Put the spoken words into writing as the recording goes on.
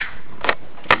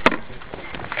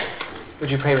Would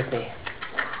you pray with me?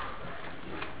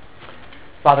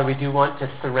 Father, we do want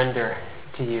to surrender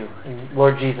to you. And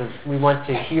Lord Jesus, we want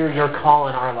to hear your call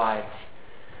in our lives.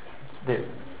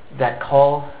 That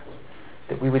call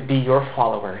that we would be your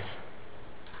followers.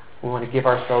 We want to give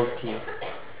ourselves to you.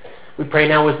 We pray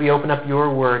now as we open up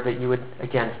your word that you would,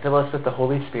 again, fill us with the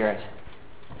Holy Spirit.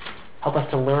 Help us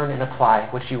to learn and apply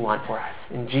what you want for us.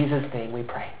 In Jesus' name we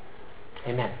pray.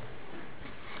 Amen.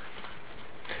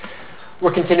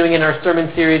 We're continuing in our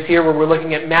sermon series here where we're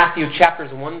looking at Matthew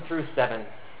chapters 1 through 7.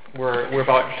 We're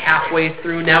about halfway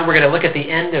through now. We're going to look at the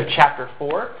end of chapter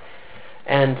 4.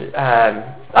 And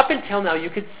up until now,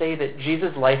 you could say that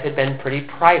Jesus' life had been pretty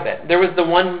private. There was the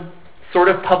one sort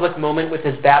of public moment with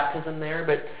his baptism there,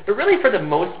 but really for the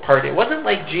most part, it wasn't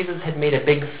like Jesus had made a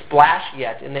big splash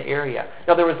yet in the area.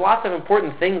 Now, there was lots of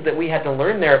important things that we had to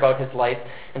learn there about his life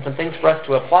and some things for us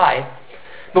to apply.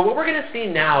 But what we're going to see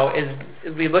now is,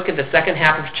 as we look at the second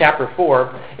half of chapter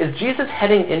 4, is Jesus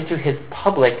heading into his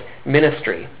public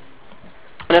ministry.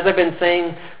 And as I've been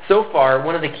saying so far,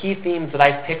 one of the key themes that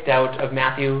I've picked out of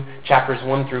Matthew chapters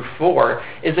 1 through 4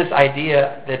 is this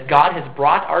idea that God has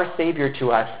brought our Savior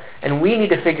to us, and we need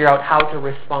to figure out how to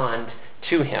respond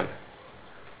to him.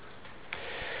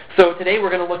 So today we're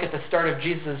going to look at the start of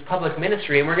Jesus' public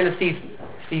ministry, and we're going to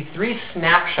see three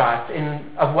snapshots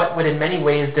of what would in many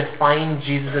ways define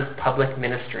Jesus' public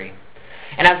ministry.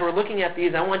 And as we're looking at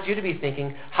these, I want you to be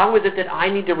thinking, how is it that I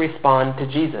need to respond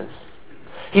to Jesus?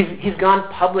 He's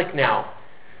gone public now.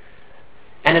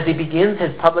 And as he begins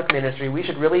his public ministry, we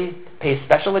should really pay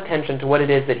special attention to what it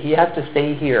is that he has to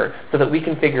say here so that we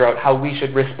can figure out how we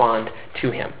should respond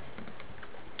to him.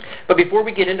 But before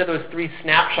we get into those three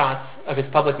snapshots of his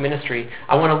public ministry,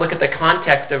 I want to look at the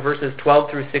context of verses 12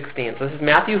 through 16. So this is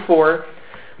Matthew 4,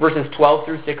 verses 12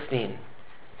 through 16.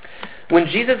 When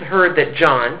Jesus heard that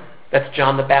John, that's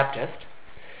John the Baptist,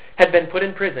 had been put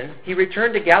in prison, he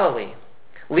returned to Galilee.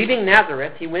 Leaving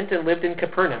Nazareth, he went and lived in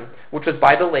Capernaum, which was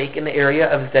by the lake in the area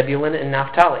of Zebulun and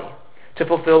Naphtali, to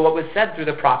fulfill what was said through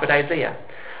the prophet Isaiah.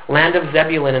 Land of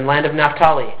Zebulun and land of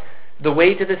Naphtali, the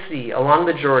way to the sea, along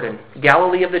the Jordan,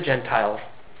 Galilee of the Gentiles.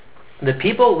 The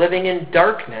people living in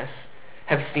darkness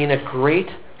have seen a great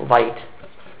light.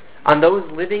 On those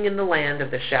living in the land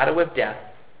of the shadow of death,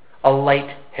 a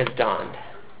light has dawned.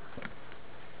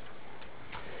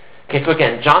 Okay, so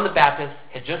again, John the Baptist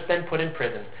had just been put in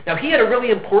prison. Now, he had a really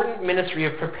important ministry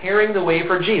of preparing the way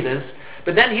for Jesus,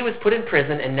 but then he was put in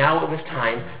prison, and now it was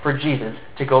time for Jesus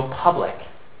to go public.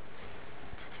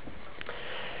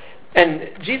 And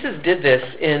Jesus did this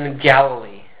in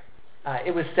Galilee.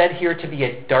 It was said here to be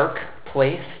a dark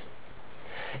place.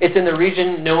 It's in the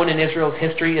region known in Israel's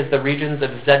history as the regions of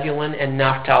Zebulun and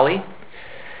Naphtali.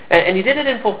 And he did it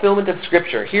in fulfillment of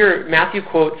Scripture. Here, Matthew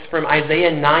quotes from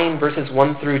Isaiah 9, verses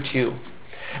 1 through 2.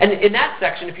 And in that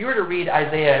section, if you were to read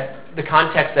Isaiah, the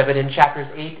context of it in chapters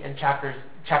 8 and chapter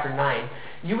 9,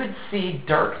 you would see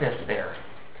darkness there.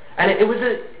 And it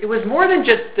was more than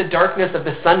just the darkness of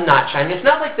the sun not shining. It's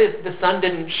not like the sun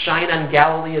didn't shine on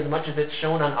Galilee as much as it's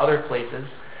shown on other places.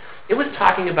 It was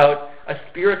talking about a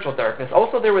spiritual darkness.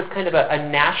 Also, there was kind of a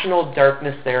national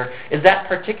darkness there, is that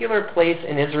particular place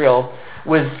in Israel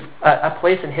was a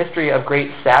place in history of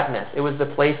great sadness. It was the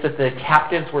place that the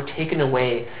captives were taken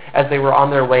away as they were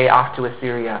on their way off to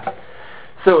Assyria.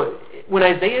 So when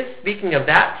Isaiah is speaking of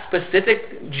that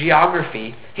specific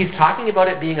geography, he's talking about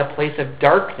it being a place of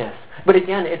darkness. But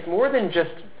again, it's more than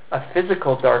just a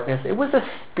physical darkness. It was a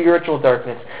spiritual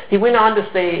darkness. He went on to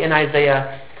say in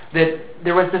Isaiah that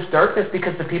there was this darkness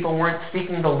because the people weren't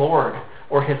seeking the Lord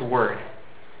or his word.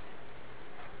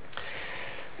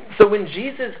 So when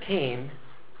Jesus came,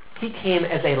 he came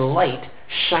as a light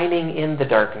shining in the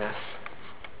darkness.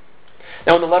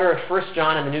 Now in the letter of 1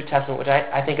 John in the New Testament, which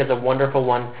I think is a wonderful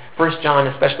one, 1 John,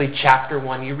 especially chapter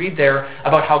 1, you read there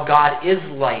about how God is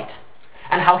light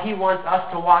and how he wants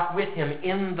us to walk with him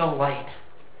in the light.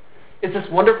 It's this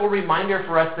wonderful reminder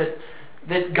for us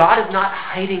that God is not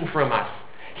hiding from us.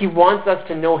 He wants us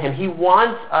to know him. He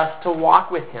wants us to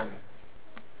walk with him.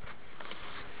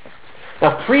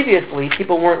 Now, previously,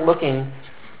 people weren't looking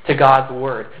to God's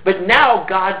word. But now,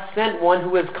 God sent one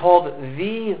who is called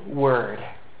the Word.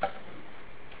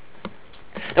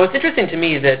 Now, it's interesting to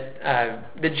me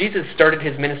that Jesus started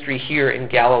his ministry here in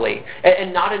Galilee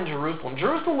and not in Jerusalem.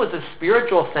 Jerusalem was the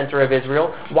spiritual center of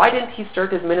Israel. Why didn't he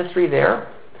start his ministry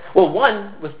there? Well,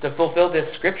 one was to fulfill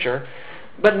this scripture.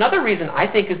 But another reason, I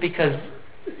think, is because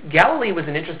Galilee was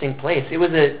an interesting place. It was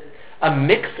a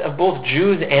mix of both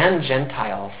Jews and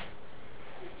Gentiles.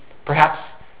 Perhaps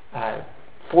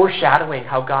foreshadowing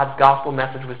how God's gospel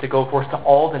message was to go forth to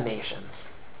all the nations.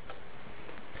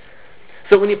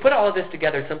 So when you put all of this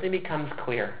together, something becomes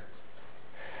clear.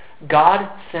 God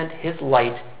sent his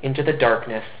light into the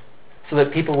darkness so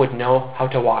that people would know how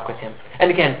to walk with him. And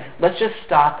again, let's just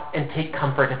stop and take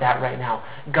comfort at that right now.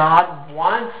 God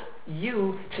wants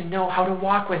you to know how to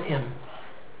walk with him.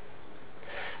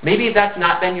 Maybe that's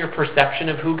not been your perception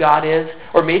of who God is,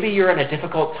 or maybe you're in a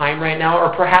difficult time right now,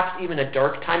 or perhaps even a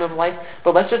dark time of life,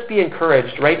 but let's just be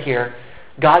encouraged right here.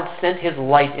 God sent his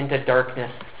light into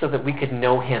darkness so that we could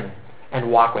know him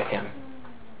and walk with him.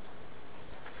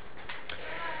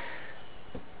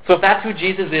 So if that's who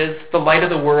Jesus is, the light of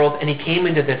the world, and he came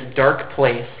into this dark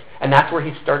place, and that's where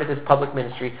he started his public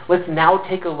ministry, let's now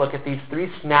take a look at these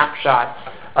 3 snapshots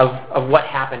of what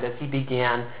happened as he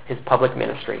began his public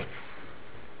ministry.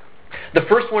 The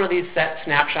first one of these set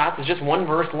snapshots is just one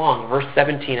verse long, verse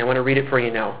 17. I want to read it for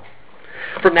you now.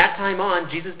 From that time on,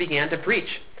 Jesus began to preach,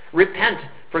 "Repent,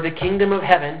 for the kingdom of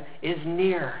heaven is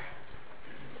near."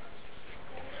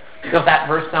 So if that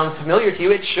verse sounds familiar to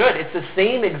you, it should. It's the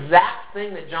same exact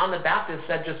thing that John the Baptist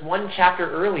said just one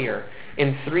chapter earlier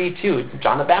in 3:2.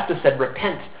 John the Baptist said,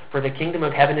 "Repent, for the kingdom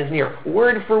of heaven is near."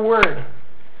 Word for word.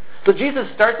 So Jesus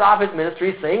starts off his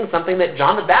ministry saying something that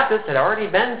John the Baptist had already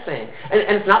been saying. And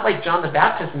it's not like John the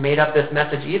Baptist made up this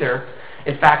message either.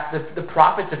 In fact, the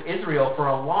prophets of Israel for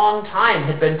a long time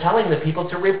had been telling the people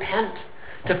to repent,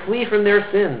 to flee from their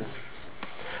sins.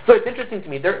 So it's interesting to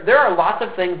me. There are lots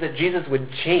of things that Jesus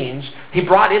would change. He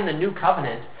brought in the new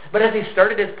covenant. But as he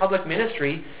started his public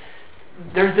ministry,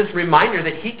 there's this reminder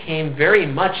that he came very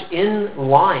much in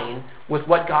line with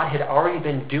what God had already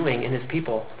been doing in his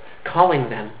people, calling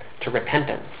them to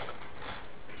repentance.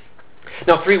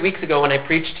 Now, 3 weeks ago when I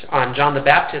preached on John the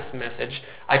Baptist's message,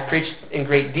 I preached in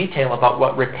great detail about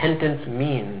what repentance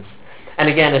means. And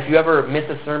again, if you ever miss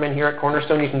a sermon here at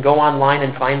Cornerstone, you can go online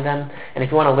and find them. And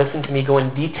if you want to listen to me go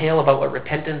in detail about what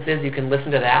repentance is, you can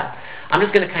listen to that. I'm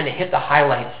just going to kind of hit the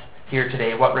highlights here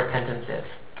today of what repentance is.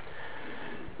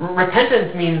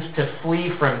 Repentance means to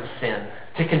flee from sin,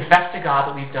 to confess to God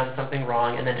that we've done something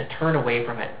wrong, and then to turn away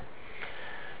from it.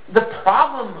 The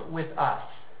problem with us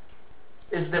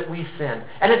is that we sin.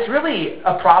 And it's really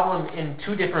a problem in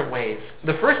 2 different ways.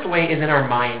 The first way is in our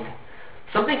mind.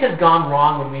 Something has gone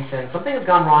wrong when we sin. Something has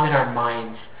gone wrong in our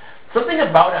minds. Something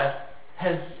about us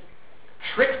has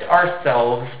tricked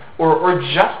ourselves or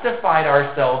justified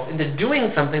ourselves into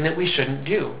doing something that we shouldn't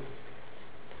do.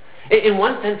 In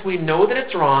one sense, we know that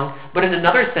it's wrong, but in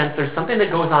another sense, there's something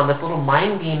that goes on, this little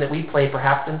mind game that we play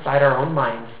perhaps inside our own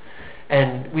minds.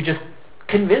 And we just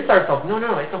convince ourselves,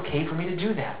 no, it's okay for me to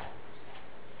do that.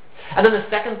 And then the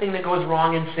second thing that goes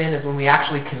wrong in sin is when we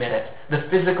actually commit it, the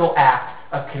physical act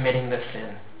of committing the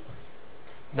sin.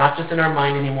 Not just in our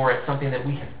mind anymore, it's something that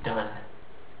we have done.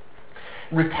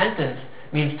 Repentance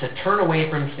means to turn away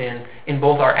from sin in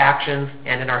both our actions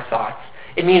and in our thoughts.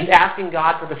 It means asking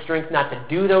God for the strength not to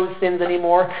do those sins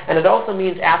anymore, and it also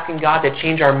means asking God to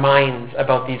change our minds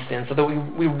about these sins so that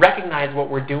we recognize what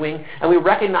we're doing and we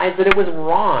recognize that it was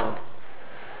wrong.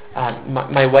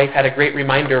 My wife had a great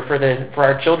reminder for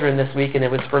our children this week, and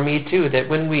it was for me too, that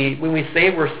when we say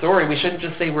we're sorry, we shouldn't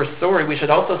just say we're sorry, we should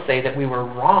also say that we were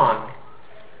wrong.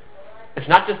 It's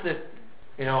not just that,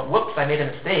 whoops, I made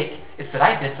a mistake. It's that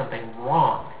I did something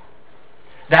wrong.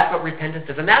 That's what repentance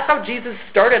is. And that's how Jesus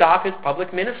started off his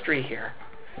public ministry here.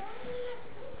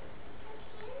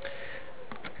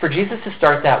 For Jesus to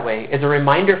start that way is a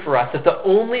reminder for us that the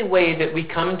only way that we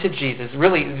come to Jesus,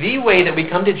 really the way that we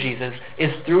come to Jesus,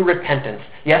 is through repentance.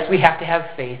 Yes, we have to have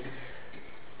faith.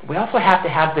 We also have to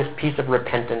have this piece of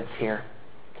repentance here.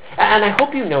 And I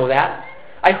hope you know that.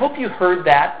 I hope you heard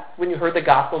that when you heard the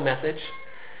gospel message.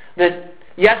 That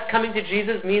yes, coming to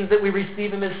Jesus means that we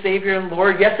receive him as Savior and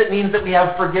Lord. Yes, it means that we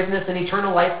have forgiveness and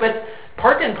eternal life. But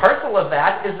part and parcel of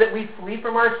that is that we flee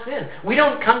from our sin. We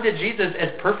don't come to Jesus as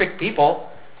perfect people.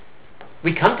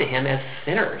 We come to him as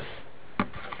sinners.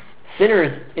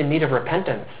 Sinners in need of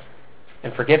repentance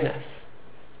and forgiveness.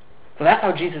 So that's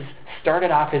how Jesus started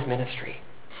off his ministry.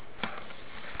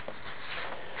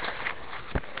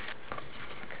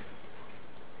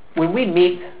 When we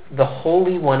meet the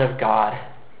Holy One of God,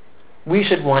 we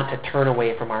should want to turn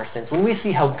away from our sins. When we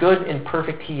see how good and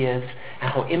perfect he is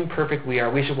and how imperfect we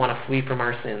are, we should want to flee from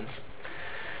our sins.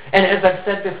 And as I've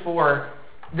said before,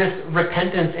 this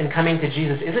repentance in coming to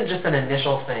Jesus isn't just an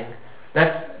initial thing.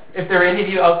 If there are any of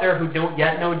you out there who don't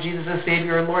yet know Jesus as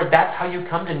Savior and Lord, that's how you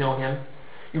come to know him.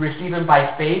 You receive him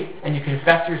by faith and you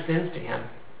confess your sins to him.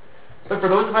 But for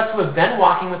those of us who have been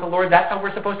walking with the Lord, that's how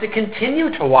we're supposed to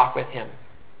continue to walk with him.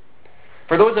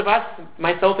 For those of us,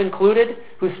 myself included,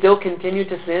 who still continue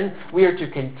to sin, we are to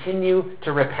continue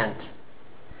to repent.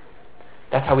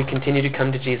 That's how we continue to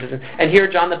come to Jesus. And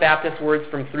here, John the Baptist's words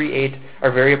from 3:8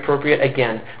 are very appropriate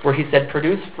again, where he said,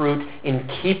 produce fruit in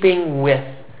keeping with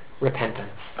repentance.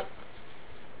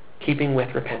 Keeping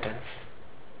with repentance.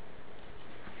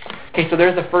 Okay, so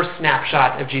there's the first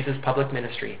snapshot of Jesus' public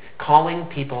ministry, calling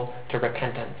people to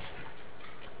repentance.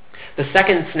 The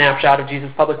second snapshot of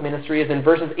Jesus' public ministry is in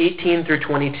verses 18 through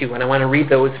 22, and I want to read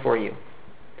those for you.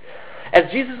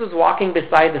 As Jesus was walking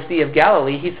beside the Sea of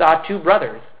Galilee, he saw two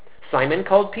brothers, Simon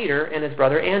called Peter and his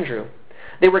brother Andrew.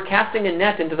 They were casting a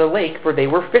net into the lake, for they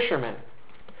were fishermen.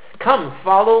 Come,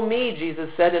 follow me, Jesus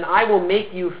said, and I will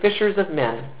make you fishers of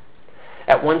men.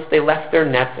 At once they left their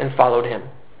nets and followed him.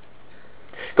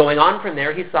 Going on from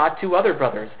there, he saw two other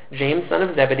brothers, James son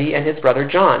of Zebedee and his brother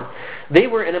John. They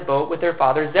were in a boat with their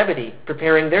father Zebedee,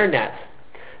 preparing their nets.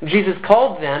 Jesus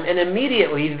called them, and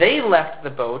immediately they left the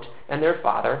boat and their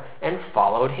father and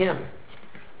followed him.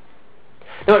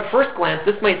 Now, at first glance,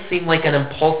 this might seem like an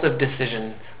impulsive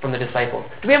decision from the disciples.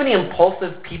 Do we have any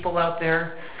impulsive people out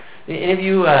there? Any of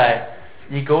you,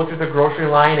 you go through the grocery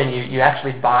line and you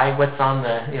actually buy what's on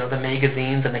the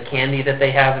magazines and the candy that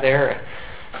they have there?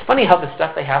 It's funny how the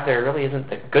stuff they have there really isn't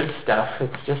the good stuff.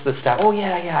 It's just the stuff, oh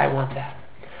yeah, I want that.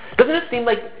 Doesn't it seem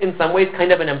like, in some ways,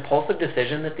 kind of an impulsive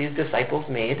decision that these disciples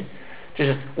made?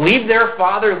 To just leave their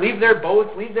father, leave their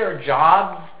boats, leave their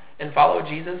jobs, and follow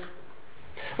Jesus?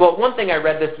 Well, one thing I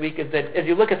read this week is that as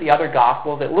you look at the other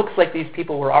Gospels, it looks like these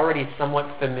people were already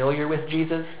somewhat familiar with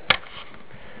Jesus.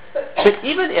 But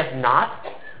even if not,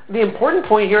 the important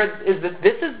point here is that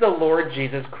this is the Lord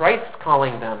Jesus Christ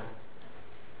calling them.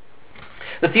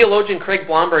 The theologian Craig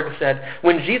Blomberg said,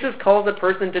 when Jesus calls a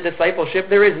person to discipleship,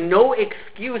 there is no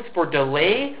excuse for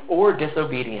delay or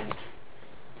disobedience.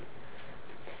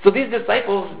 So these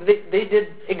disciples, they did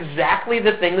exactly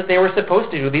the thing that they were supposed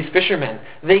to do, these fishermen.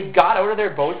 They got out of their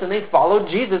boats and they followed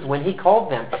Jesus when he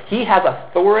called them. He has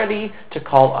authority to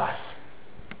call us.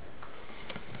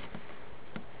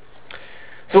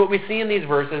 So what we see in these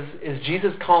verses is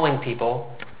Jesus calling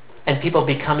people and people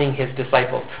becoming his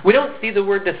disciples. We don't see the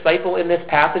word disciple in this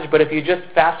passage, but if you just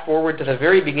fast forward to the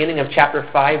very beginning of chapter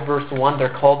 5, verse 1,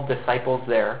 they're called disciples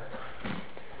there.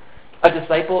 A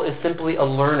disciple is simply a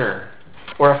learner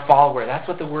or a follower. That's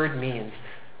what the word means.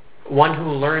 One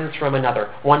who learns from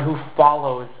another, one who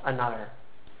follows another.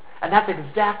 And that's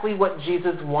exactly what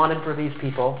Jesus wanted for these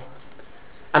people.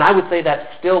 And I would say that's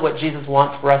still what Jesus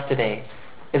wants for us today,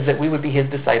 is that we would be his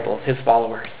disciples, his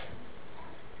followers.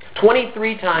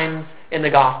 23 times in the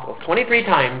Gospels, 23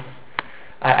 times,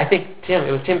 I think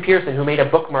it was Tim Pearson who made a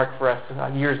bookmark for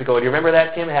us years ago. Do you remember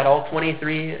that, Tim? It had all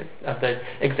 23 of the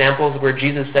examples where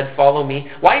Jesus said, follow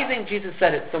me. Why do you think Jesus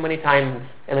said it so many times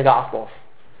in the Gospels?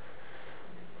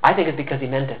 I think it's because he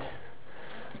meant it.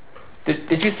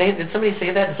 Did somebody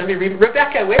say that? Did somebody read?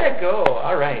 Rebecca, way to go.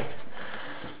 All right.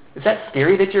 Is that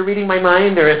scary that you're reading my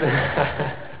mind? Or is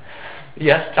it?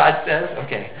 Yes, Todd says.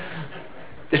 Okay.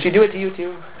 Did she do it to you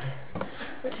too?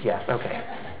 Yes, okay.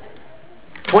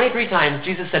 23 times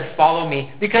Jesus said, follow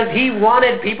me, because he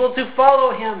wanted people to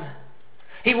follow him.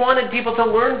 He wanted people to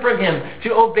learn from him,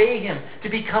 to obey him, to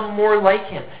become more like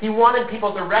him. He wanted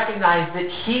people to recognize that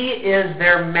he is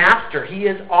their master. He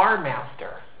is our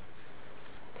master.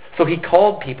 So he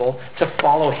called people to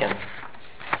follow him.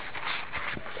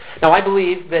 Now, I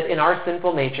believe that in our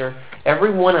sinful nature,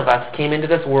 every one of us came into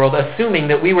this world assuming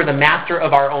that we were the master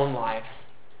of our own lives.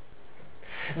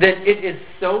 That it is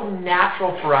so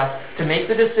natural for us to make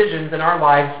the decisions in our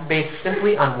lives based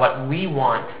simply on what we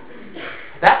want.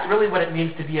 That's really what it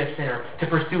means to be a sinner, to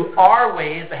pursue our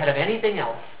ways ahead of anything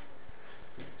else.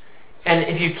 And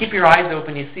if you keep your eyes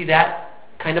open, you see that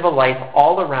kind of a life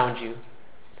all around you.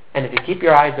 And if you keep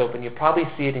your eyes open, you probably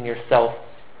see it in yourself.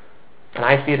 And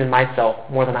I see it in myself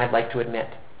more than I'd like to admit.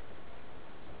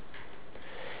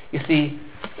 You see,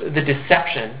 the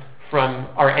deception from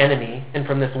our enemy and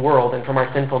from this world and from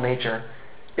our sinful nature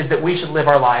is that we should live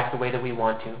our lives the way that we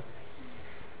want to.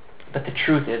 But the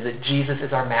truth is that Jesus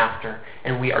is our master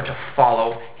and we are to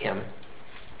follow him.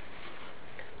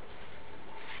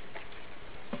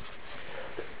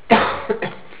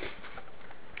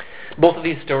 Both of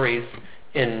these stories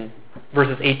in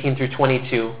verses 18 through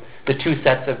 22, the two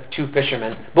sets of two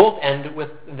fishermen, both end with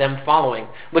them following.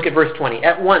 Look at verse 20.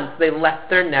 At once they left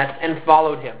their nets and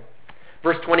followed him.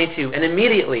 Verse 22, and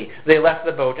immediately they left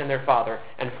the boat and their father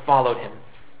and followed him.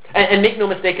 And make no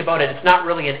mistake about it, it's not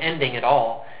really an ending at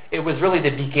all. It was really the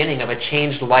beginning of a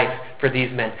changed life for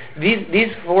these men.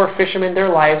 These four fishermen, their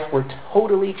lives were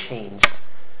totally changed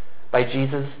by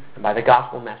Jesus and by the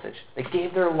gospel message. They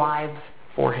gave their lives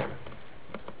for him.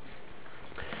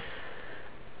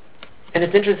 And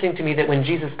it's interesting to me that when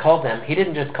Jesus called them, he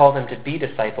didn't just call them to be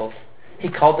disciples. he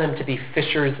called them to be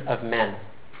fishers of men.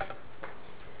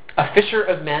 A fisher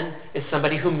of men is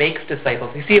somebody who makes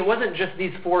disciples. You see, it wasn't just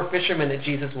these 4 fishermen that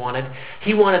Jesus wanted.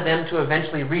 He wanted them to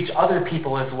eventually reach other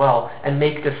people as well and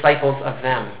make disciples of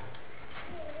them.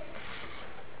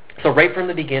 So right from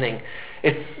the beginning,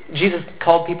 Jesus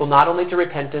called people not only to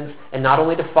repentance and not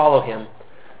only to follow him,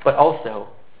 but also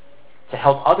to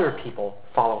help other people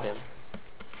follow him.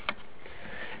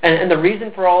 And the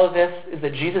reason for all of this is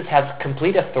that Jesus has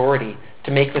complete authority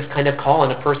to make this kind of call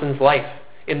in a person's life,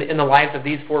 in the lives of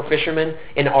these 4 fishermen,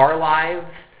 in our lives,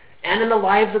 and in the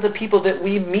lives of the people that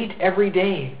we meet every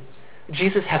day.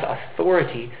 Jesus has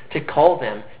authority to call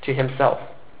them to himself.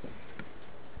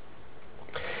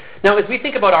 Now, as we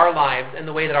think about our lives and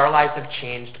the way that our lives have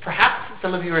changed, perhaps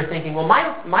some of you are thinking, well,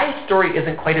 my story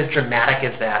isn't quite as dramatic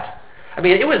as that. I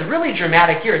mean, it was really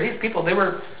dramatic here. These people, they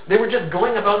were just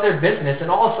going about their business, and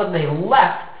all of a sudden they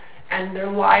left, and their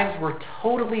lives were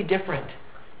totally different.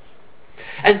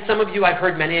 And some of you, I've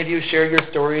heard many of you share your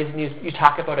stories, and you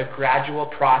talk about a gradual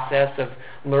process of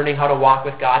learning how to walk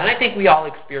with God. And I think we all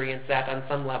experience that on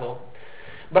some level.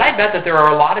 But I bet that there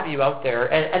are a lot of you out there,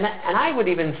 and I would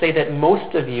even say that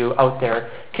most of you out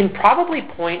there can probably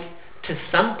point to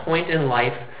some point in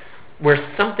life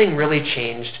where something really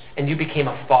changed and you became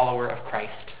a follower of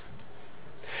Christ.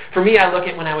 For me, I look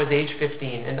at when I was age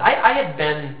 15, and I had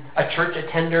been a church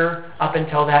attender up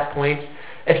until that point.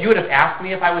 If you would have asked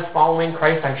me if I was following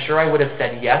Christ, I'm sure I would have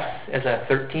said yes as a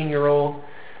 13-year-old.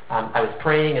 I was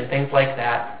praying and things like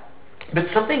that. But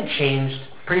something changed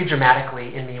pretty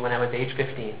dramatically in me when I was age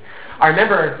 15. I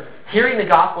remember hearing the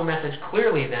gospel message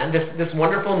clearly then, this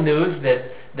wonderful news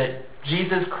that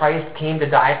Jesus Christ came to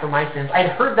die for my sins. I'd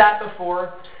heard that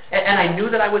before, and I knew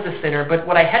that I was a sinner, but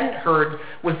what I hadn't heard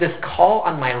was this call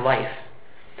on my life.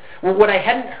 What I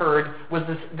hadn't heard was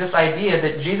this idea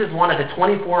that Jesus wanted a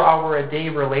 24-hour-a-day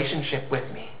relationship with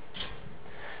me.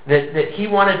 That he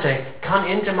wanted to come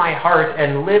into my heart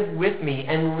and live with me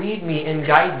and lead me and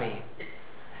guide me.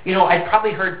 You know, I'd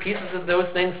probably heard pieces of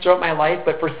those things throughout my life,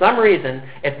 but for some reason,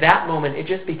 at that moment, it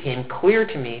just became clear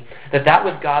to me that that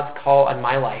was God's call on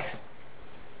my life.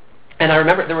 And I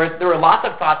remember there were lots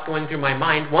of thoughts going through my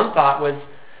mind. One thought was,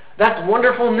 that's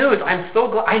wonderful news. I'm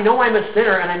so glad. I know I'm a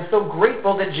sinner, and I'm so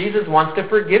grateful that Jesus wants to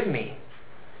forgive me.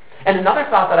 And another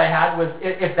thought that I had was,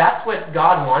 if that's what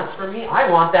God wants for me, I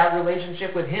want that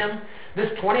relationship with him. This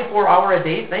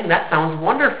 24-hour-a-day thing, that sounds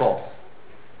wonderful.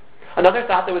 Another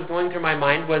thought that was going through my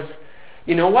mind was,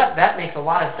 you know what? That makes a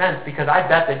lot of sense, because I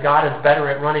bet that God is better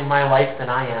at running my life than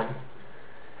I am.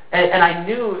 And I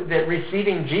knew that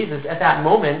receiving Jesus at that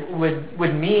moment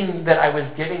would mean that I was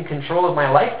giving control of my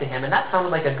life to him, and that sounded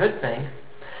like a good thing.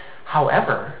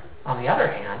 However, on the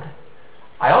other hand,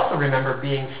 I also remember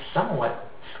being somewhat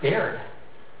scared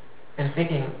and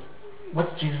thinking,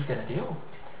 what's Jesus going to do?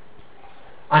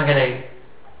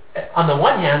 On the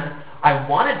one hand, I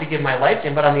wanted to give my life to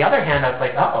him, but on the other hand, I was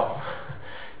like, uh-oh,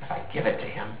 if I give it to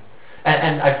him.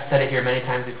 And I've said it here many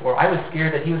times before, I was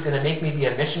scared that he was going to make me be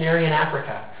a missionary in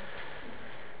Africa.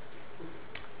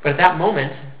 But at that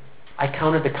moment, I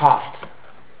counted the cost.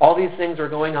 All these things were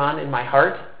going on in my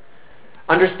heart,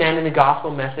 understanding the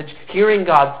gospel message, hearing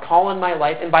God's call on my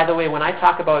life. And by the way, when I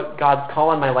talk about God's call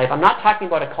on my life, I'm not talking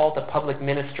about a call to public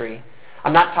ministry.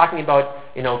 I'm not talking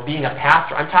about, being a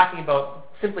pastor. I'm talking about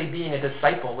simply being a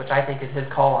disciple, which I think is his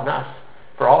call on us,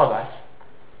 for all of us.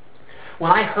 When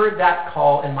I heard that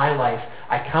call in my life,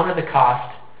 I counted the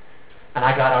cost, and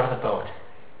I got out of the boat.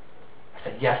 I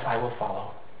said, yes, I will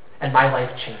follow. And my life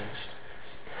changed.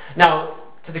 Now,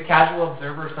 to the casual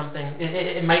observer,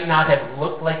 it might not have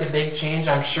looked like a big change.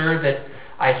 I'm sure that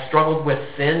I struggled with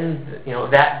sin,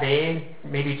 that day,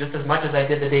 maybe just as much as I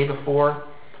did the day before.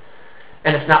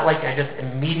 And it's not like I just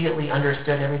immediately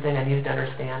understood everything I needed to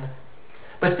understand.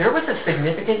 But there was a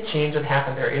significant change that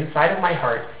happened there inside of my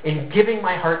heart, in giving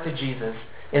my heart to Jesus,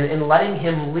 in letting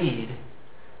him lead,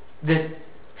 that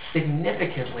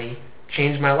significantly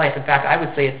changed my life. In fact, I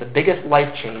would say it's the biggest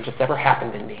life change that's ever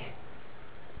happened in me.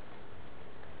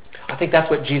 I think that's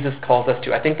what Jesus calls us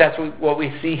to. I think that's what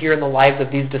we see here in the lives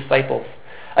of these disciples.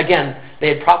 Again, they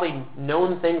had probably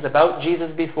known things about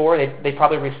Jesus before. They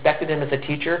probably respected him as a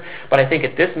teacher. But I think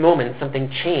at this moment,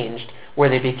 something changed where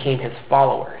they became his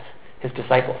followers, his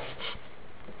disciples.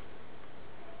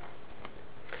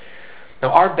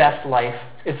 Now, our best life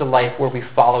is a life where we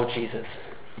follow Jesus.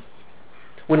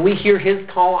 When we hear his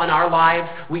call on our lives,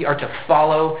 we are to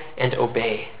follow and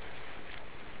obey.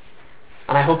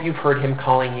 And I hope you've heard him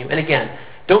calling you. And again,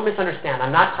 don't misunderstand.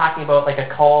 I'm not talking about like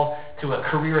a call to a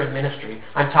career in ministry.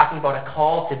 I'm talking about a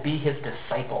call to be his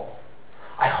disciple.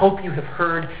 I hope you have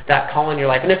heard that call in your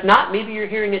life. And if not, maybe you're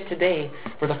hearing it today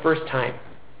for the first time.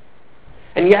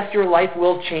 And yes, your life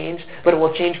will change, but it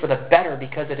will change for the better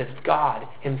because it is God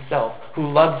himself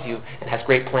who loves you and has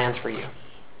great plans for you.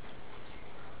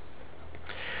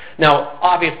 Now,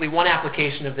 obviously, one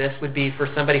application of this would be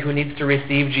for somebody who needs to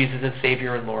receive Jesus as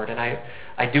Savior and Lord. And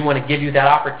I do want to give you that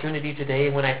opportunity today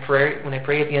when I pray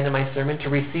at the end of my sermon to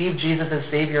receive Jesus as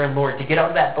Savior and Lord, to get out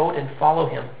of that boat and follow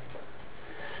him.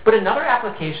 But another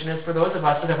application is for those of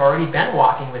us that have already been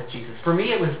walking with Jesus. For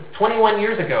me, it was 21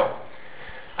 years ago.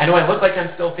 I know I look like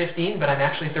I'm still 15, but I'm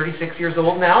actually 36 years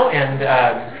old now,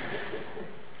 and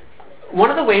one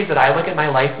of the ways that I look at my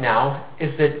life now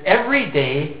is that every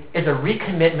day is a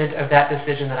recommitment of that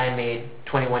decision that I made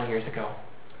 21 years ago.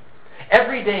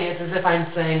 Every day is as if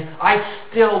I'm saying, I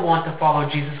still want to follow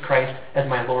Jesus Christ as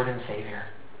my Lord and Savior.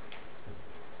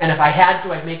 And if I had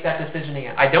to, I'd make that decision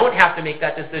again. I don't have to make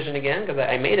that decision again because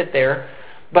I made it there,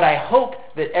 but I hope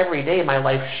that every day my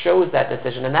life shows that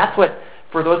decision. And that's what,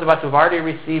 for those of us who've already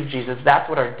received Jesus, that's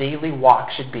what our daily walk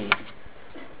should be.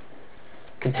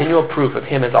 Continual proof of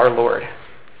him as our Lord.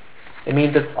 It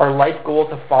means it's our life goal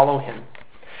to follow him.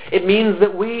 It means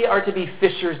that we are to be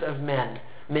fishers of men,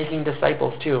 making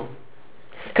disciples too.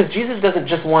 Because Jesus doesn't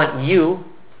just want you.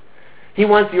 He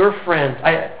wants your friends.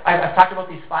 I've talked about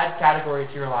these 5 categories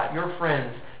here a lot. Your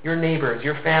friends, your neighbors,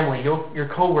 your family, your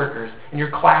co-workers, and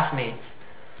your classmates.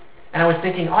 And I was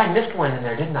thinking, I missed one in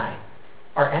there, didn't I?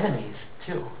 Our enemies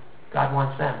too. God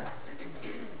wants them.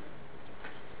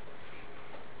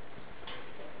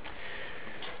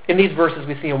 In these verses,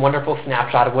 we see a wonderful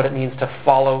snapshot of what it means to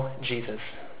follow Jesus.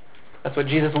 That's what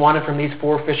Jesus wanted from these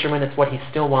 4 fishermen. It's what he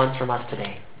still wants from us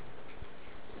today.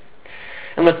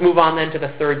 And let's move on then to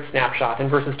the third snapshot in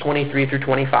verses 23 through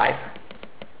 25.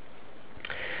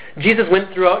 Jesus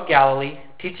went throughout Galilee,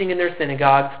 teaching in their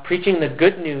synagogues, preaching the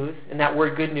good news, and that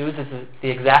word good news is the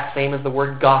exact same as the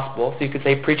word gospel. So you could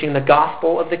say preaching the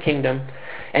gospel of the kingdom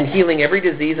and healing every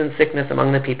disease and sickness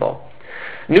among the people.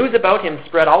 News about him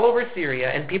spread all over Syria,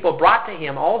 and people brought to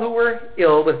him all who were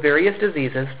ill with various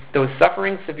diseases, those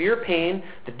suffering severe pain,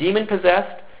 the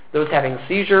demon-possessed, those having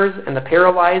seizures, and the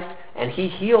paralyzed, and he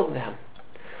healed them.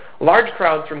 Large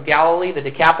crowds from Galilee, the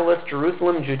Decapolis,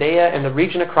 Jerusalem, Judea, and the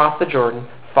region across the Jordan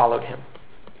followed him.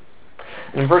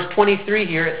 In verse 23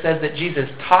 here, it says that Jesus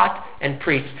taught and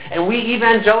preached. And we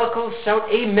evangelicals shout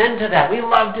amen to that. We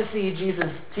love to see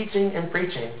Jesus teaching and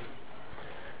preaching.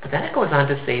 But then it goes on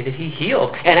to say that he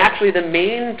healed. And actually the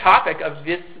main topic of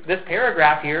this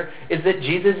paragraph here is that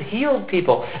Jesus healed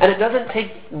people. And it doesn't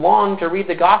take long to read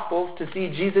the Gospels to see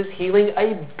Jesus healing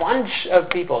a bunch of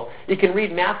people. You can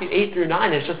read Matthew 8 through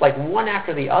 9. It's just like one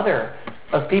after the other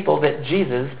of people that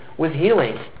Jesus was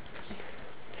healing.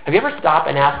 Have you ever stopped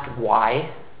and asked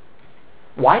why?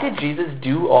 Why did Jesus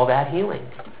do all that healing?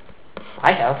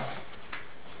 I have.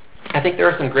 I think there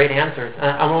are some great answers.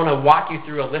 I want to walk you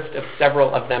through a list of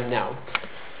several of them now.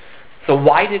 So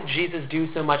why did Jesus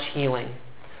do so much healing?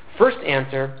 First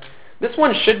answer, this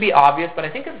one should be obvious, but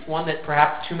I think it's one that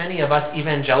perhaps too many of us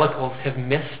evangelicals have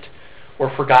missed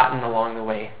or forgotten along the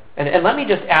way. And let me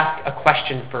just ask a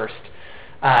question first.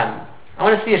 I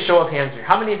want to see a show of hands here.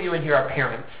 How many of you in here are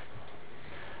parents?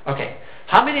 Okay.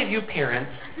 How many of you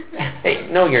parents... Hey,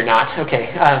 no, you're not.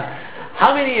 Okay.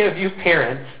 How many of you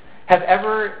parents have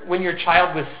ever, when your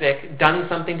child was sick, done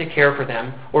something to care for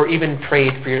them or even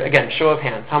prayed for your... Again, show of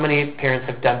hands. How many parents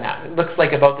have done that? It looks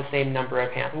like about the same number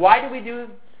of hands. Why do we do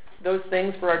those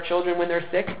things for our children when they're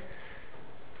sick?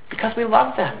 Because we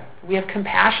love them. We have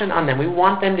compassion on them. We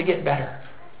want them to get better.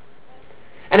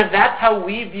 And if that's how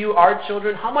we view our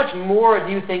children, how much more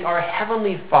do you think our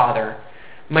Heavenly Father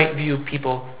might view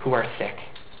people who are sick?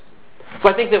 So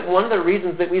I think that one of the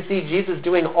reasons that we see Jesus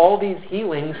doing all these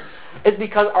healings is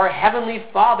because our Heavenly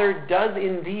Father does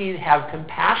indeed have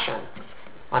compassion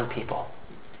on people.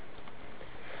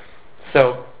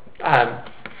 So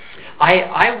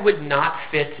I would not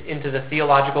fit into the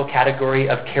theological category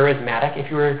of charismatic.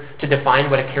 If you were to define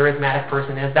what a charismatic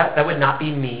person is, that would not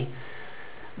be me.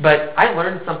 But I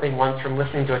learned something once from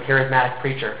listening to a charismatic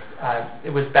preacher. It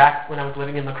was back when I was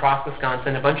living in La Crosse,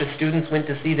 Wisconsin. A bunch of students went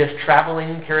to see this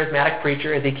traveling charismatic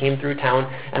preacher as he came through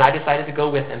town, and I decided to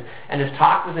go with him. And his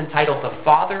talk was entitled The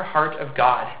Father Heart of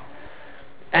God.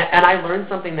 And I learned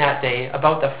something that day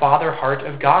about the Father Heart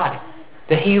of God,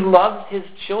 that he loves his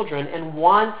children and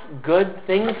wants good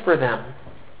things for them.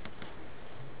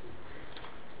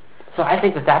 So I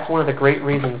think that that's one of the great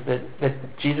reasons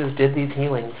that Jesus did these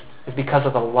healings, is because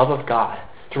of the love of God,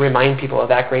 to remind people of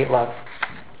that great love.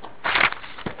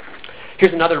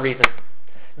 Here's another reason.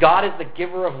 God is the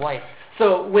giver of life.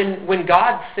 So when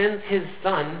God sends his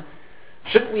Son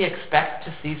shouldn't we expect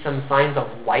to see some signs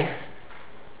of life?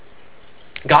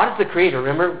 God is the creator.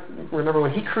 Remember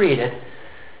when he created,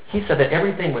 he said that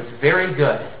everything was very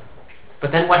good.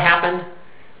 But then what happened?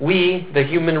 We, the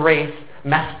human race,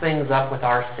 messed things up with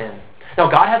our sin. Now,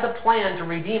 God has a plan to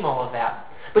redeem all of that.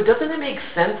 But doesn't it make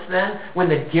sense then, when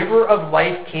the giver of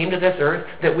life came to this earth,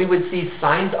 that we would see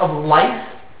signs of life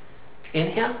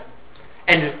in him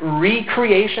and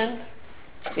recreation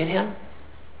in him?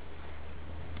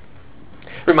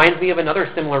 Reminds me of another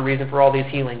similar reason for all these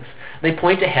healings. They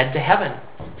point ahead to heaven.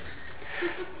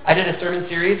 I did a sermon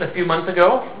series a few months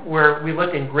ago where we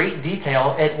looked in great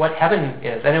detail at what heaven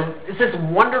is. And it's this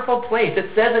wonderful place.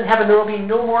 It says in heaven there will be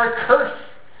no more curse.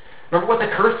 Remember what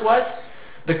the curse was?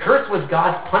 The curse was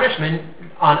God's punishment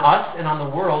on us and on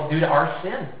the world due to our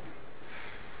sin.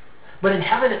 But in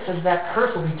heaven it says that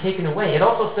curse will be taken away. It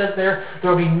also says there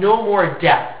will be no more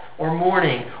death or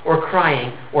mourning or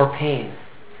crying or pain.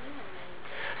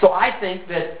 So I think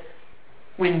that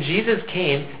when Jesus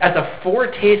came as a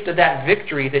foretaste of that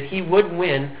victory that he would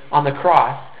win on the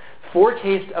cross,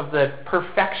 foretaste of the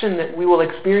perfection that we will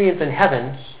experience in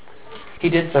heaven, he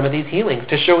did some of these healings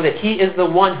to show that he is the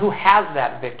one who has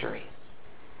that victory.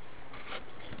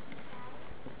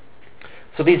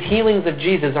 So these healings of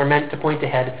Jesus are meant to point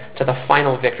ahead to the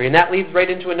final victory. And that leads right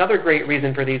into another great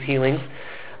reason for these healings.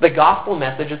 The gospel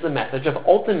message is the message of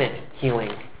ultimate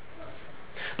healing.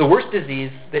 The worst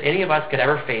disease that any of us could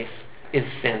ever face is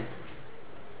sin.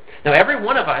 Now, every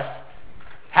one of us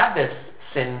have this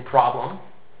sin problem.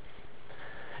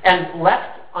 And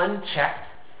left unchecked,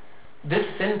 this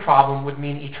sin problem would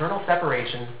mean eternal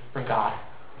separation from God.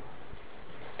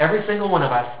 Every single one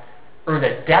of us earned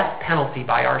a death penalty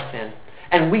by our sin.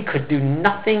 And we could do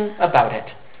nothing about it.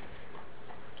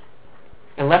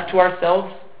 And left to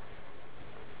ourselves,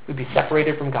 we'd be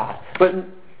separated from God. But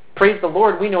praise the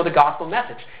Lord, we know the gospel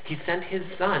message. He sent his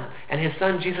Son, and his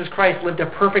Son, Jesus Christ, lived a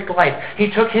perfect life.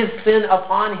 He took his sin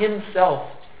upon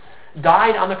himself,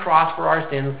 died on the cross for our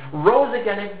sins, rose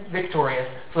again victorious,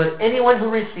 so that anyone who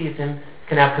receives him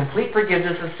can have complete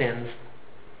forgiveness of sins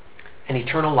and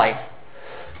eternal life.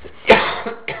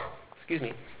 Excuse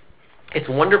me. It's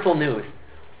wonderful news.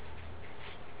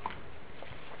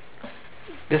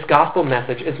 This gospel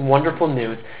message is wonderful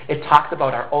news. It talks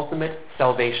about our ultimate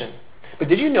salvation. But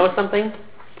did you know something?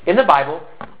 In the Bible,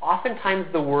 oftentimes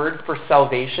the word for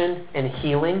salvation and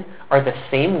healing are the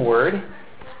same word.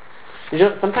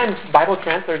 Sometimes Bible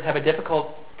translators have a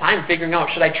difficult time figuring out,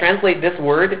 should I translate this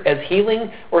word as healing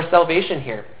or salvation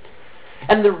here?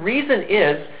 And the reason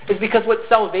is because what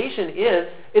salvation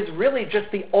is really just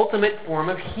the ultimate form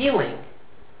of healing.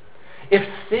 If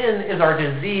sin is our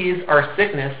disease, our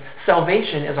sickness,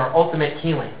 salvation is our ultimate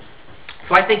healing.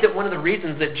 So I think that one of the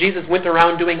reasons that Jesus went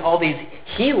around doing all these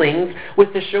healings was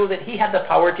to show that he had the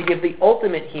power to give the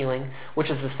ultimate healing, which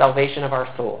is the salvation of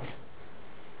our souls.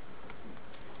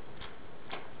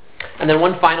 And then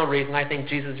one final reason I think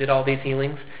Jesus did all these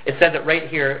healings, it says it right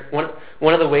here.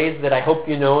 One of the ways that I hope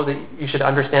you know that you should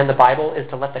understand the Bible is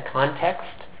to let the context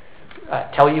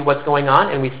tell you what's going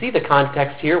on. And we see the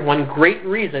context here. One great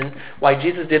reason why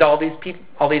Jesus did all these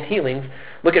healings.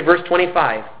 Look at verse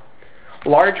 25.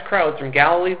 Large crowds from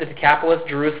Galilee, the Decapolis,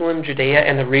 Jerusalem, Judea,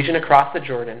 and the region across the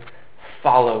Jordan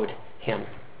followed him.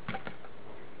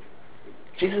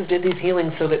 Jesus did these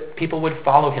healings so that people would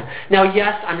follow him. Now,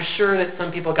 yes, I'm sure that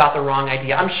some people got the wrong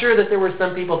idea. I'm sure that there were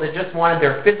some people that just wanted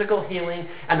their physical healing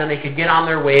and then they could get on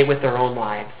their way with their own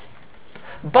lives.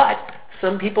 But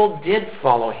some people did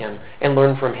follow him and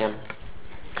learn from him.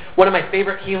 One of my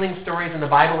favorite healing stories in the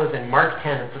Bible is in Mark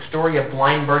 10. It's the story of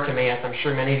blind Bartimaeus. I'm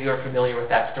sure many of you are familiar with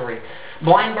that story.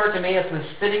 Blind Bartimaeus was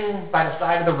sitting by the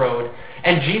side of the road,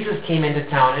 and Jesus came into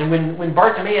town. And when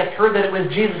Bartimaeus heard that it was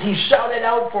Jesus, he shouted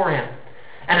out for him.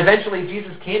 And eventually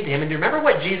Jesus came to him. And do you remember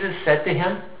what Jesus said to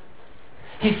him?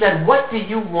 He said, "What do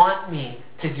you want me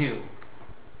to do?"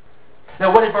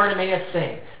 Now, what did Bartimaeus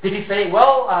say? Did he say,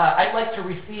 "Well, I'd like to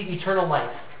receive eternal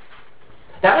life"?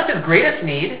 That was his greatest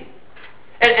need.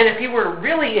 And if he were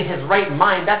really in his right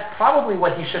mind, that's probably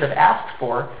what he should have asked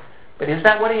for. But is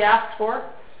that what he asked for?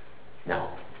 No.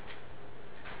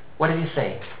 What did he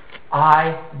say?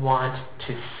 "I want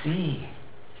to see."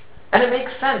 And it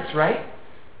makes sense, right?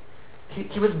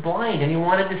 He was blind and he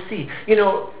wanted to see. You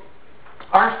know,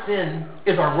 our sin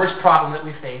is our worst problem that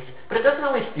we face, but it doesn't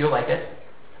always feel like it.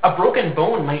 A broken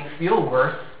bone might feel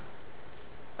worse.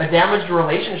 A damaged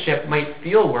relationship might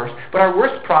feel worse, but our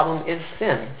worst problem is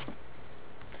sin.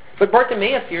 But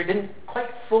Bartimaeus here didn't quite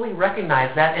fully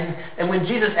recognize that, and when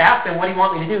Jesus asked him, "What do you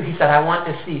want me to do?" he said, "I want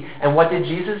to see." And what did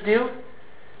Jesus do?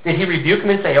 Did he rebuke him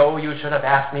and say, "Oh, you should have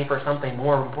asked me for something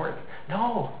more important"?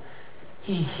 No.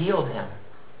 He healed him.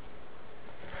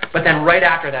 But then right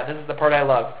after that, this is the part I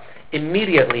love,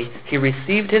 immediately he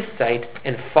received his sight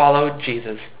and followed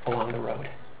Jesus along the road.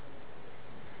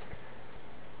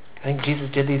 I think Jesus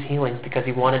did these healings because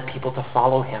he wanted people to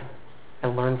follow him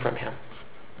and learn from him.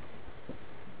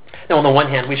 Now, on the one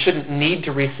hand, we shouldn't need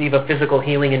to receive a physical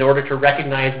healing in order to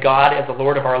recognize God as the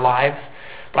Lord of our lives.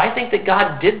 But I think that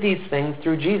God did these things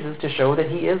through Jesus to show that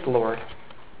he is Lord.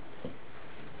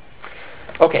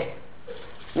 Okay.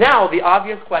 Now, the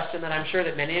obvious question that I'm sure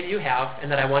that many of you have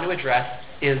and that I want to address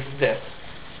is this.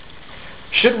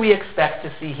 Should we expect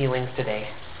to see healings today?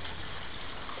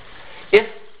 If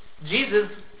Jesus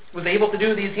was able to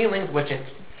do these healings, which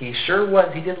he sure was,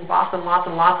 he did lots and lots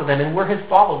and lots of them, and we're his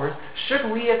followers,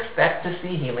 should we expect to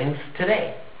see healings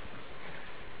today?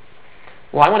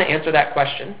 Well, I want to answer that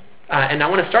question, and I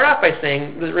want to start off by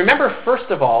saying, remember,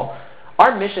 first of all,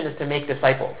 our mission is to make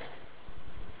disciples.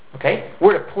 Okay?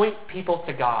 We're to point people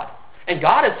to God. And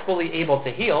God is fully able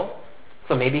to heal,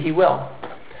 so maybe he will.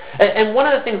 And one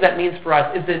of the things that means for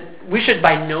us is that we should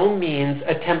by no means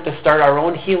attempt to start our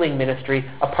own healing ministry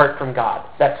apart from God.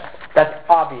 That's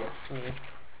obvious to me.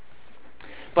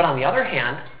 But on the other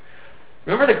hand,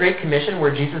 remember the Great Commission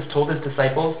where Jesus told his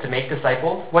disciples to make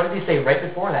disciples? What did he say right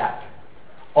before that?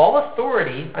 All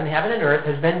authority on heaven and earth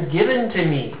has been given to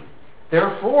me.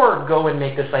 Therefore, go and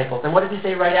make disciples. And what did he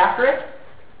say right after it?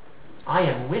 I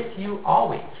am with you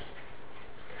always.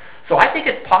 So I think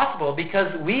it's possible,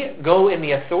 because we go in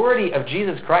the authority of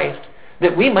Jesus Christ,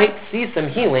 that we might see some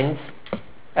healings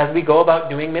as we go about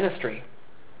doing ministry.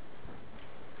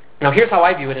 Now here's how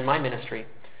I view it in my ministry.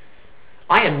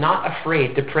 I am not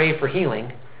afraid to pray for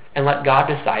healing and let God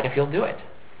decide if he'll do it.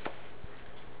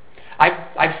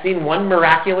 I've seen one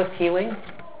miraculous healing.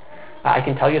 I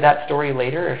can tell you that story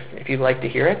later if you'd like to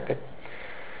hear it. But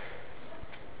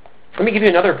let me give you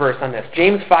another verse on this.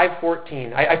 James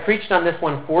 5:14. I preached on this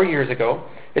one 4 years ago.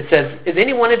 It says, "Is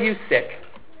any one of you sick?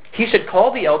 He should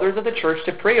call the elders of the church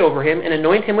to pray over him and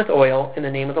anoint him with oil in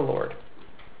the name of the Lord."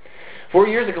 4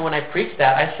 years ago when I preached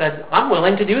that, I said, I'm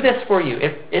willing to do this for you.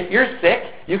 If you're sick,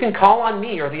 you can call on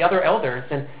me or the other elders,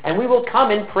 and we will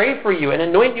come and pray for you and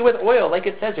anoint you with oil, like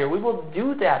it says here. We will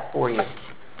do that for you.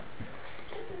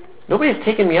 Nobody's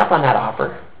taken me up on that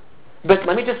offer. But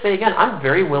let me just say again, I'm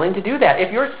very willing to do that.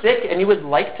 If you're sick and you would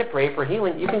like to pray for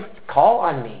healing, you can call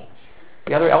on me,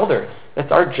 the other elders.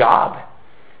 That's our job.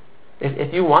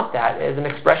 If you want that as an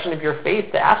expression of your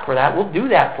faith to ask for that, we'll do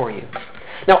that for you.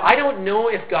 Now, I don't know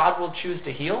if God will choose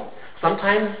to heal.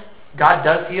 Sometimes God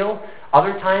does heal.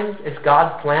 Other times, it's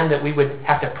God's plan that we would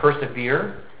have to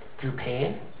persevere through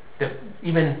pain, that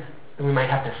even we might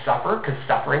have to suffer, because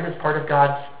suffering is part of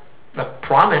God's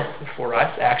promise for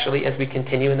us, actually, as we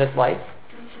continue in this life.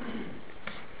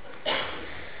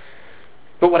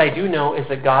 But what I do know is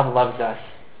that God loves us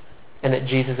and that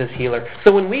Jesus is healer.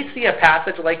 So when we see a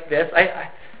passage like this,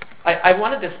 I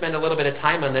wanted to spend a little bit of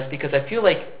time on this because I feel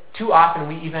like too often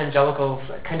we evangelicals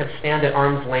kind of stand at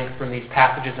arm's length from these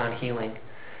passages on healing.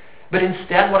 But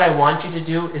instead, what I want you to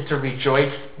do is to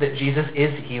rejoice that Jesus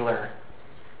is healer.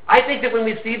 I think that when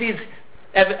we see these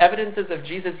evidences of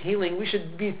Jesus healing, we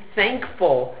should be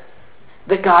thankful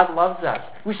that God loves us.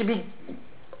 We should be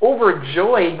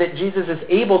overjoyed that Jesus is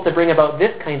able to bring about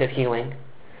this kind of healing.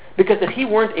 Because if he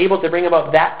weren't able to bring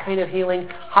about that kind of healing,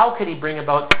 how could he bring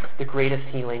about the greatest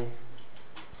healing?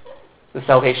 The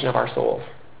salvation of our souls.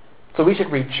 So we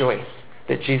should rejoice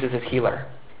that Jesus is healer.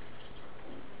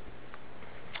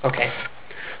 Okay.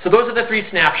 So those are the three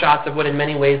snapshots of what in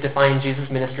many ways define Jesus'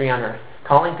 ministry on earth.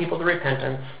 Calling people to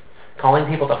repentance, calling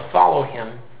people to follow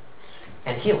him,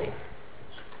 and healing.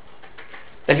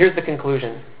 Then here's the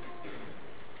conclusion.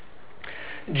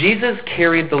 Jesus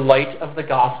carried the light of the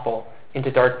gospel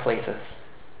into dark places.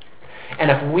 And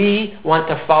if we want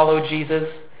to follow Jesus,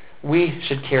 we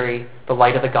should carry the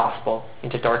light of the gospel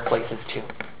into dark places too.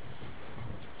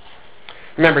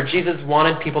 Remember, Jesus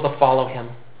wanted people to follow him,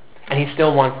 and he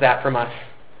still wants that from us.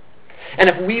 And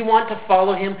if we want to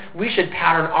follow him, we should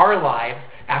pattern our lives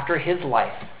after his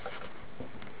life.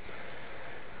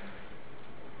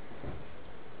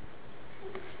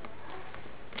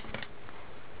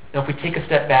 Now, if we take a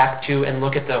step back too and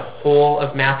look at the whole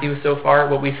of Matthew so far,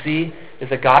 what we see is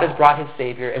that God has brought his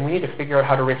Savior, and we need to figure out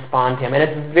how to respond to him. And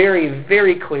it's very,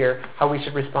 very clear how we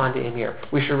should respond to him here.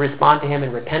 We should respond to him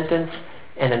in repentance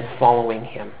and in following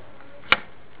him.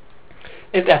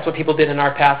 If that's what people did in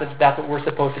our passage, that's what we're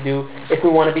supposed to do. If we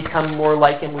want to become more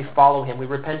like him, we follow him. We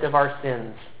repent of our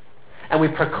sins. And we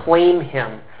proclaim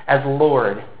him as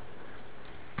Lord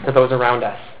to those around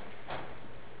us.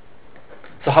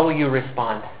 So how will you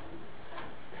respond?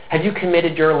 Have you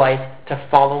committed your life to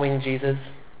following Jesus?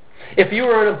 If you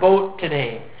were in a boat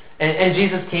today and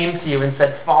Jesus came to you and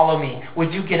said, follow me,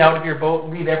 would you get out of your boat,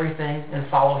 leave everything, and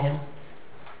follow him?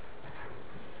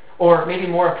 Or maybe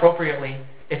more appropriately,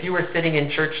 if you were sitting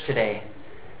in church today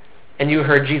and you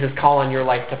heard Jesus call on your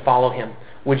life to follow him,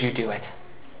 would you do it?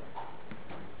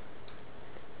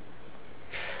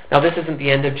 Now, this isn't the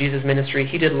end of Jesus' ministry.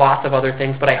 He did lots of other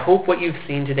things, but I hope what you've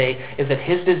seen today is that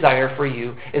his desire for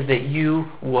you is that you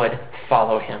would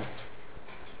follow him.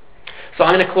 So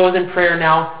I'm going to close in prayer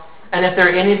now. And if there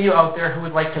are any of you out there who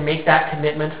would like to make that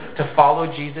commitment to follow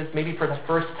Jesus, maybe for the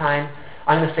first time,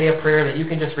 I'm going to say a prayer that you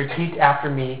can just repeat after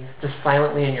me, just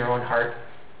silently in your own heart.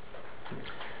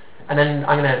 And then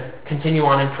I'm going to continue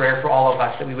on in prayer for all of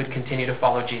us that we would continue to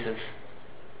follow Jesus.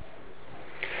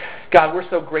 God, we're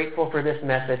so grateful for this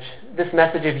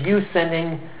message of you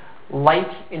sending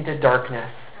light into darkness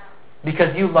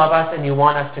because you love us and you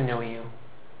want us to know you.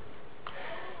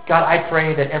 God, I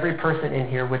pray that every person in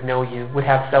here would know you, would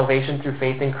have salvation through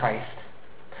faith in Christ.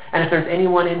 And if there's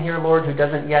anyone in here, Lord, who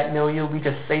doesn't yet know you, we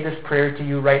just say this prayer to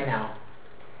you right now.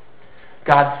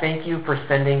 God, thank you for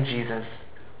sending Jesus.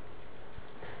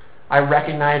 I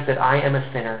recognize that I am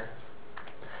a sinner.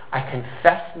 I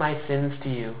confess my sins to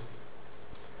you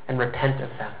and repent of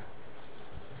them.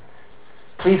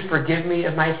 Please forgive me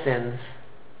of my sins.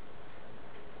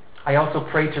 I also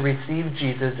pray to receive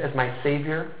Jesus as my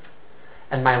Savior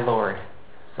and my Lord,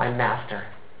 my Master.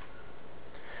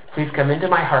 Please come into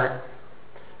my heart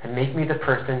and make me the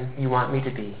person you want me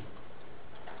to be.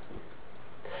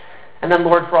 And then,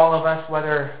 Lord, for all of us,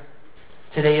 whether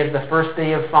today is the first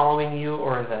day of following you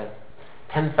or the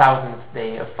 10,000th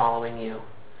day of following you,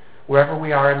 wherever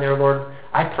we are in there, Lord,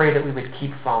 I pray that we would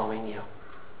keep following you,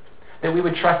 that we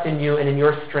would trust in you and in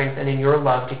your strength and in your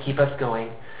love to keep us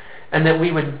going, and that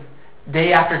we would,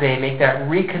 day after day, make that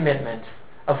recommitment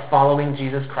of following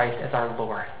Jesus Christ as our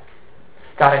Lord.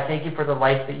 God, I thank you for the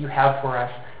life that you have for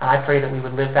us, and I pray that we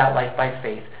would live that life by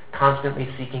faith, constantly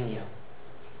seeking you.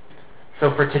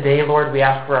 So for today, Lord, we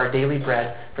ask for our daily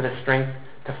bread, for the strength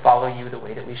to follow you the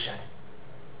way that we should.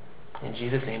 In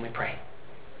Jesus' name we pray.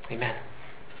 Amen.